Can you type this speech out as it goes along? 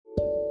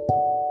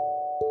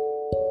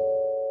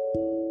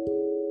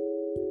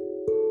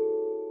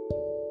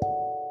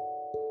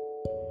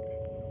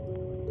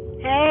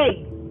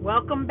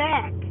welcome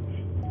back.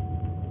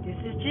 This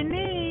is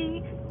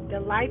Janine,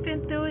 the life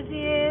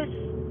enthusiast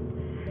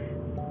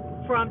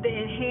from the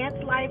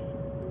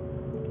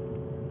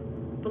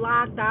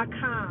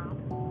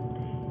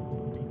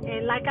enhancedlifeblog.com.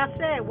 And like I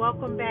said,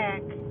 welcome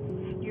back.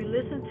 You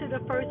listened to the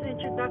first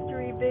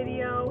introductory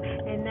video,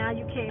 and now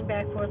you came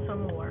back for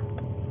some more.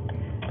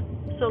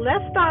 So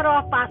let's start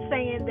off by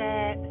saying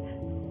that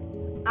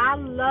I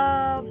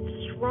love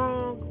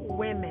strong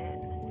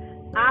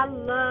women. I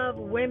love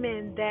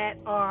women that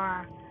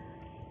are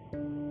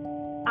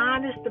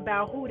honest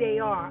about who they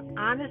are,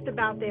 honest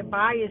about their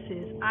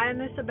biases,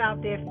 honest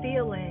about their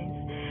feelings,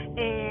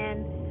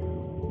 and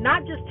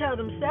not just tell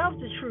themselves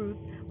the truth,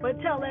 but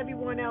tell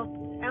everyone else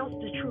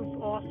the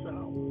truth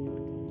also.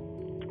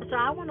 So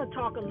I want to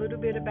talk a little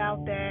bit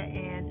about that,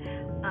 and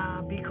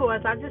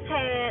because I just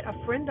had a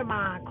friend of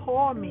mine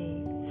call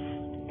me,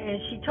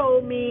 and she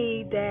told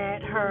me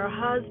that her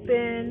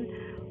husband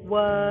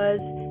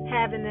was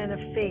having an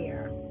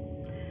affair.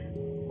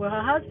 Well,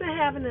 her husband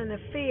having an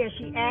affair,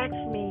 she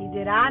asked me,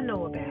 did I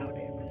know about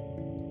it?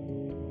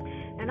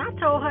 And I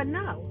told her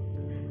no.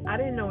 I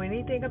didn't know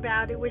anything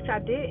about it, which I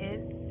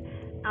didn't.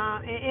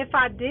 And if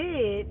I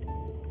did,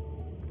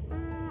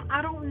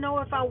 I don't know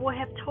if I would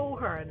have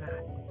told her or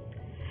not.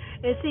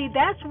 And see,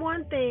 that's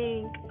one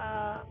thing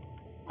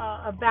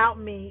about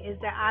me, is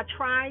that I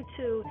try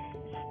to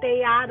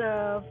stay out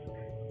of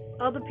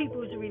other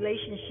people's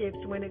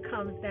relationships when it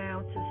comes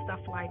down to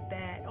stuff like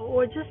that,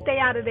 or just stay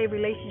out of their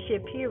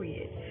relationship,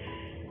 period.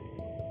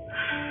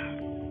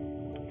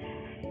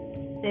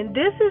 And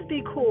this is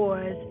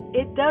because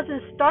it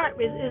doesn't start,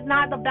 it's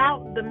not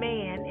about the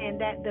man and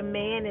that the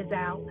man is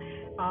out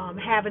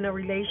having a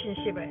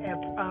relationship,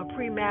 a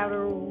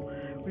premarital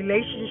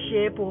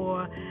relationship,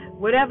 or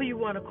whatever you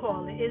want to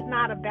call it. It's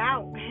not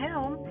about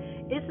him,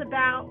 it's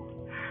about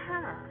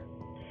her.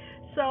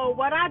 So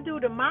what I do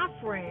to my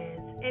friends,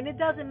 and it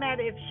doesn't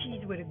matter if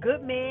she's with a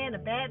good man, a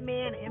bad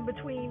man, an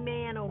in-between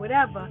man, or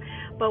whatever,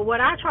 but what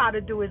I try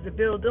to do is to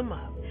build them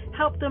up,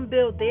 help them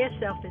build their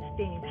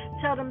self-esteem,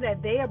 tell them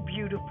that they are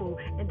beautiful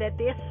and that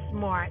they're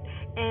smart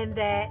and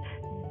that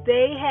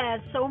they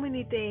have so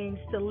many things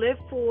to live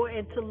for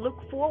and to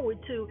look forward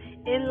to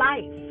in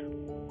life.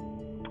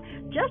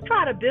 Just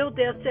try to build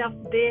their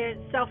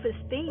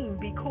self-esteem,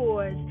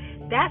 because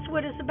that's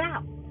what it's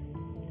about.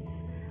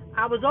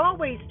 I was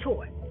always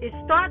taught, it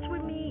starts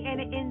with me and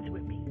it ends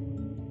with me.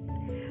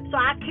 So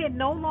I can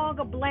no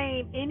longer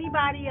blame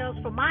anybody else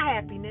for my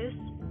happiness.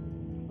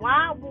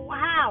 Why?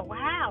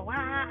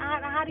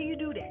 How do you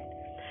do that?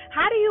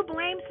 How do you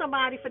blame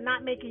somebody for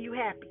not making you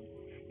happy?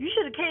 You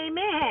should have came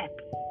in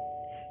happy.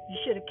 You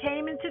should have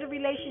came into the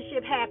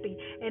relationship happy.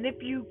 And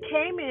if you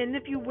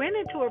went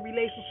into a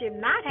relationship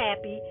not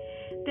happy,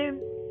 then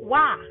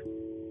why?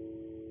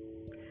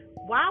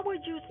 Why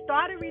would you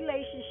start a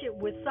relationship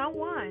with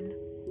someone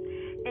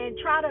and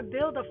try to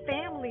build a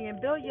family and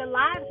build your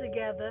lives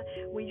together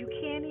when you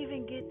can't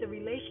even get the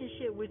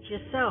relationship with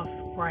yourself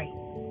right?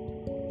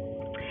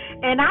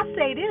 And I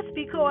say this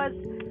because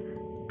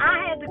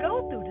I had to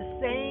go through the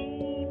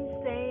same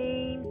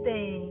thing.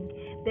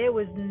 There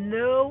was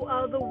no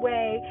other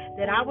way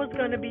that I was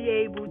going to be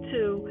able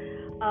to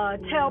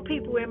tell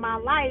people in my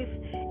life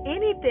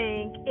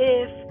anything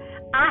if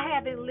I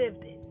haven't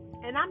lived it.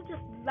 And I'm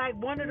just like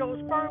one of those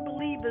firm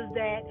believers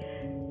that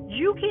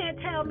you can't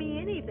tell me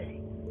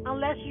anything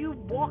unless you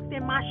walked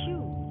in my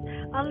shoes,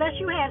 unless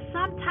you have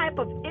some type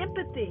of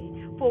empathy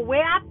for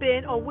where I've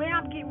been or where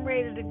I'm getting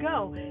ready to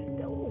go.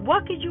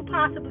 What could you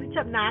possibly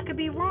tell me? Now, I could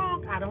be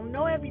wrong. I don't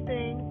know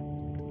everything.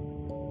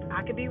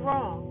 I could be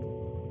wrong.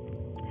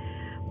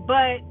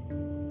 But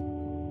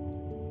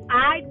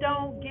I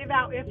don't give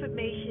out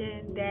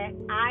information that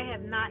I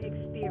have not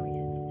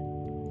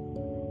experienced.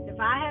 If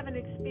I haven't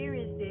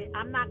experienced it,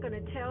 I'm not going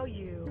to tell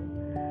you.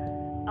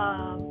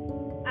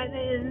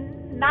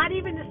 And not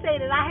even to say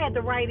that I had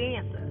the right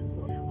answer.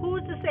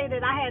 Who's to say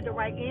that I had the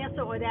right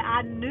answer or that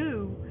I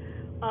knew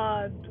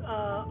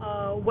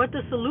what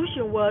the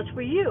solution was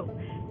for you?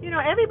 You know,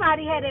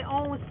 everybody had their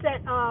own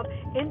set of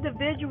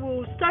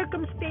individual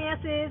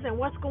circumstances and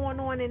what's going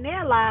on in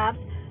their lives.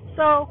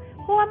 So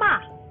who am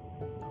I?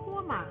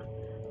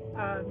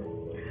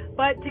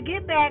 But to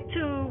get back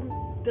to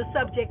the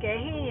subject at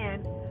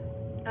hand,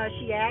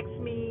 she asked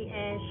me,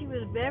 and she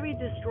was very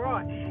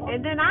distraught.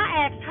 And then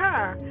I asked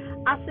her,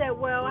 I said,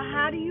 well,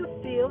 how do you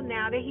feel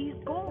now that he's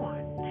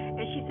gone?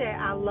 And she said,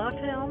 I love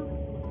him.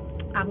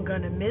 I'm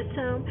going to miss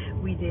him.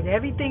 We did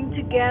everything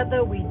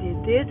together. We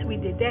did this, we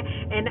did that.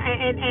 And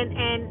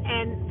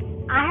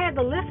I had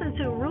to listen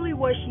to really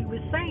what she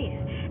was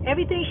saying.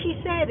 Everything she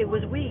said, it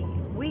was we.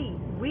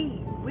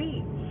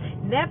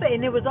 Never,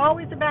 and it was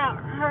always about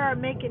her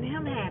making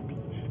him happy.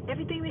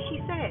 Everything that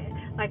she said.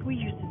 Like, we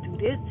used to do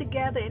this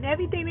together, and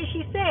everything that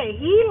she said,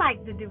 he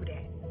liked to do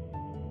that.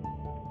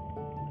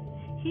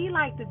 He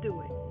liked to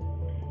do it.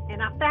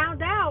 And I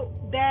found out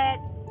that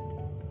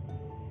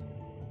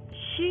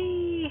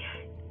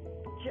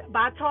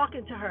by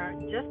talking to her,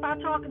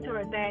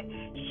 that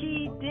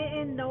she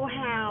didn't know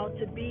how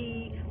to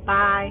be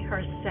by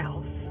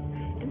herself.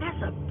 And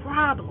that's a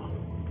problem.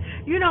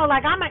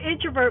 Like I'm an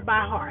introvert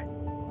by heart.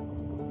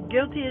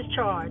 Guilty as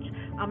charged.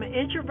 I'm an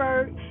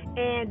introvert,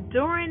 and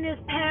during this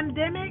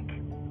pandemic,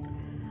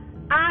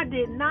 I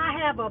did not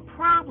have a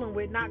problem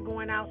with not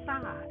going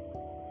outside.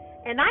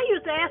 And I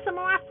used to ask some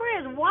of my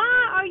friends,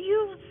 why are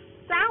you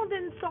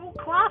sounding so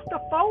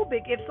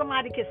claustrophobic? If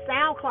somebody could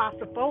sound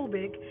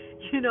claustrophobic,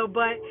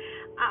 but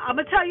I'm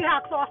going to tell you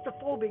how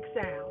claustrophobic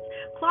sounds.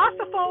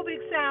 Claustrophobic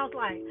sounds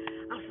like,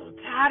 I'm so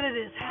tired of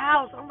this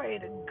house. I'm ready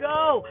to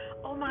go.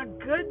 Oh my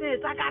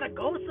goodness, I got to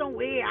go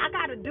somewhere. I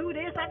got to do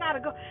this. I got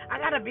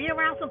to be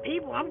around some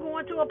people. I'm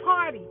going to a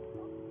party.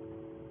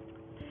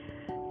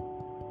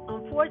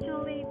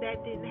 Unfortunately,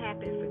 that didn't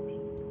happen for me.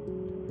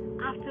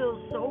 I feel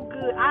so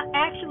good.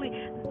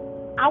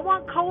 I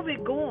want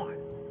COVID gone.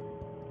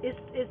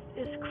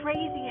 It's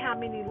crazy how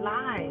many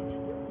lives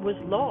was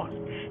lost.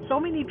 So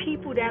many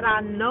people that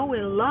I know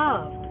and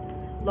loved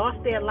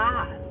lost their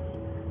lives.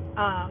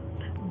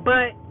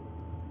 But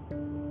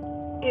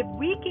if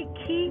we could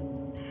keep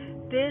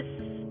this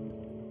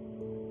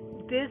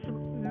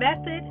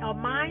method or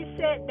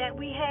mindset that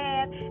we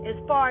have as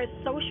far as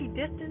social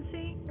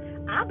distancing,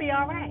 I'll be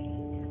all right.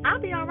 I'll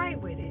be all right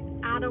with it.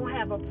 I don't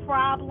have a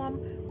problem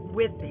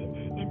with it.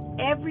 And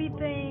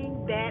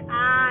everything that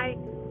I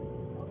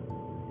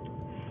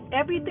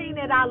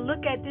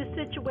look at this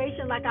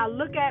situation, like I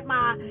look at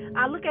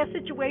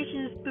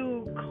situations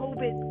through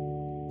COVID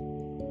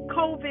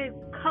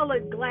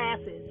colored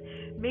glasses,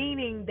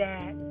 meaning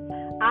that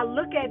I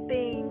look at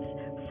things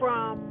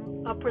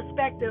from a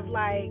perspective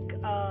like,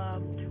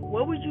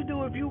 what would you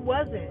do if you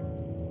wasn't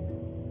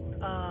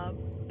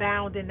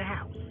bound in the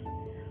house?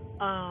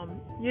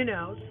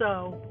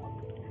 So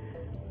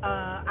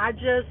I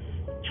just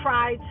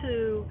try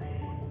to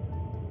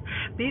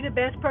be the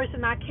best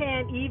person I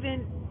can,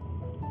 even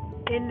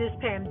in this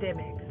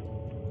pandemic.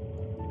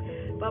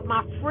 But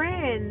my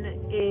friend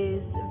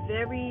is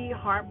very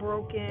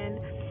heartbroken,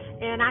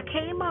 and I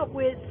came up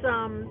with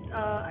some,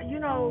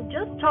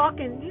 just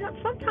talking.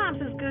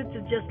 Sometimes it's good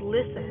to just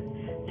listen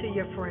to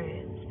your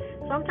friends.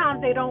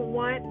 Sometimes they don't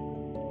want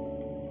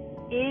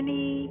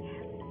any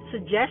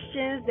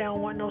suggestions, they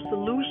don't want no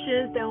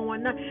solutions, they don't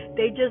want nothing.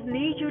 They just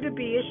need you to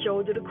be a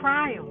shoulder to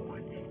cry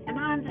on. And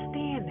I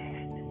understand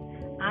that.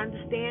 I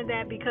understand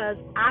that because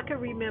I can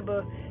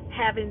remember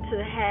having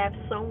to have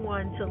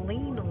someone to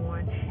lean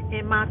on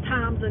in my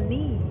times of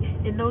need,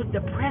 in those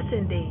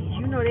depressing days.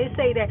 They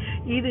say that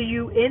either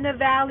you in a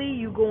valley,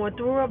 you going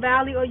through a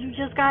valley, or you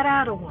just got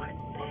out of one.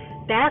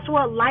 That's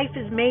what life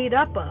is made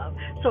up of.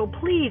 So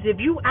please, if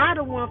you out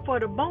of one for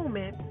the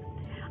moment,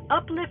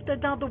 uplift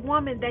another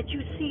woman that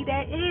you see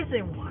that is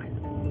in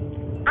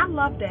one. I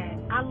love that.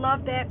 I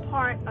love that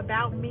part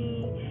about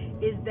me,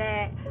 is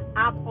that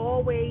I've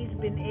always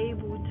been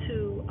able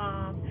to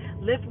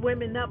lift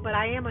women up, but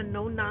I am a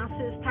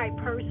no-nonsense type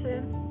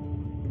person.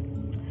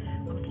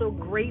 I'm so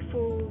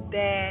grateful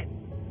that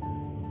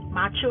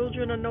my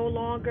children are no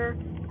longer.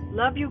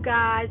 Love you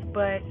guys,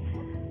 but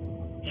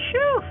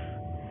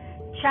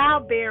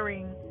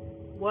childbearing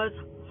was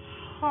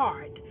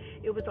hard.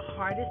 It was the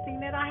hardest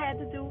thing that I had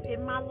to do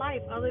in my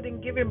life, other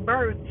than giving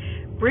birth,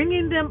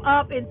 bringing them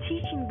up and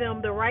teaching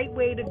them the right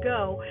way to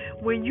go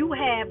when you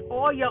have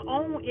all your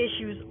own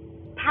issues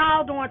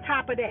piled on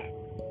top of that.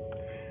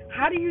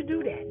 How do you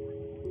do that?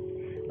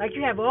 Like,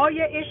 you have all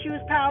your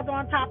issues piled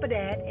on top of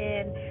that,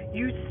 and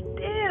you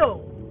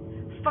still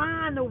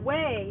find a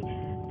way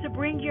to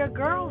bring your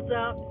girls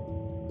up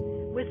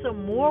with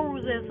some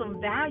morals and some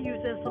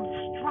values and some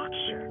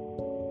structure.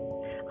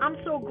 I'm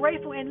so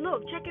grateful. And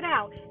look, check it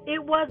out.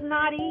 It was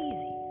not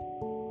easy.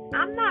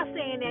 I'm not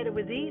saying that it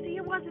was easy.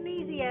 It wasn't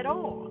easy at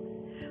all.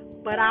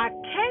 But I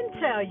can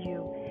tell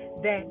you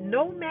that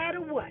no matter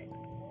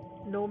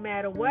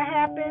what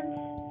happens,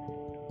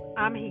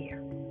 I'm here.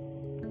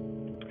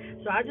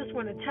 So I just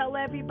want to tell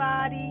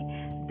everybody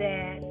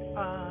that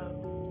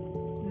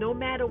no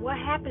matter what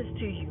happens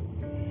to you,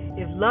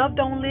 if love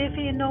don't live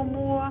here no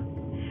more,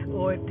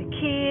 or if the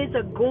kids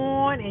are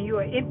gone and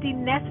you're an empty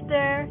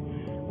nester,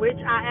 which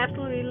I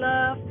absolutely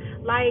love,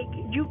 like,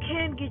 you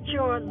can get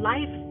your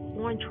life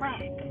on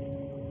track.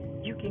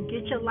 You can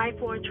get your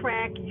life on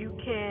track. You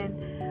can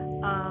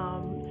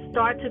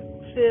start to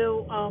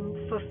feel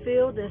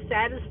fulfilled and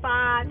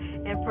satisfied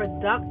and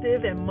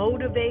productive and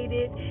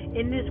motivated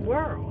in this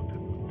world.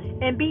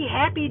 And be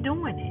happy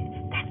doing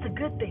it. That's a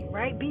good thing,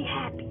 right? Be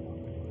happy.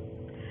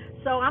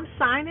 So I'm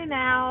signing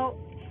out,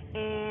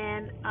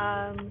 and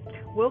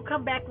we'll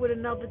come back with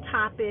another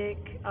topic.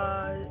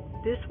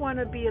 This one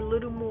will be a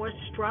little more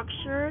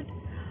structured.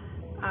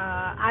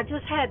 I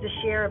just had to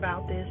share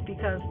about this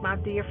because my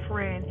dear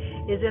friend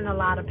is in a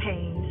lot of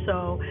pain.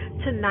 So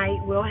tonight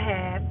we'll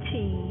have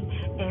tea,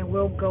 and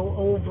we'll go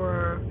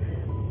over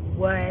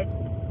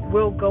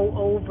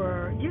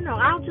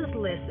I'll just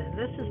listen.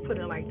 Let's just put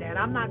it like that.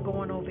 I'm not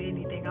going over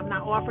anything. I'm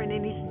not offering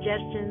any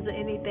suggestions or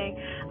anything.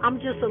 I'm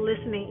just a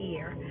listening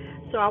ear.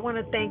 So I want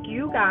to thank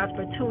you guys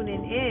for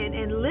tuning in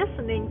and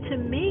listening to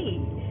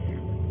me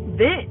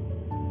vent.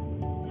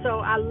 So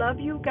I love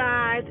you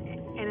guys,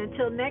 and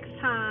until next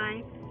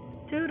time,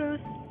 toodles.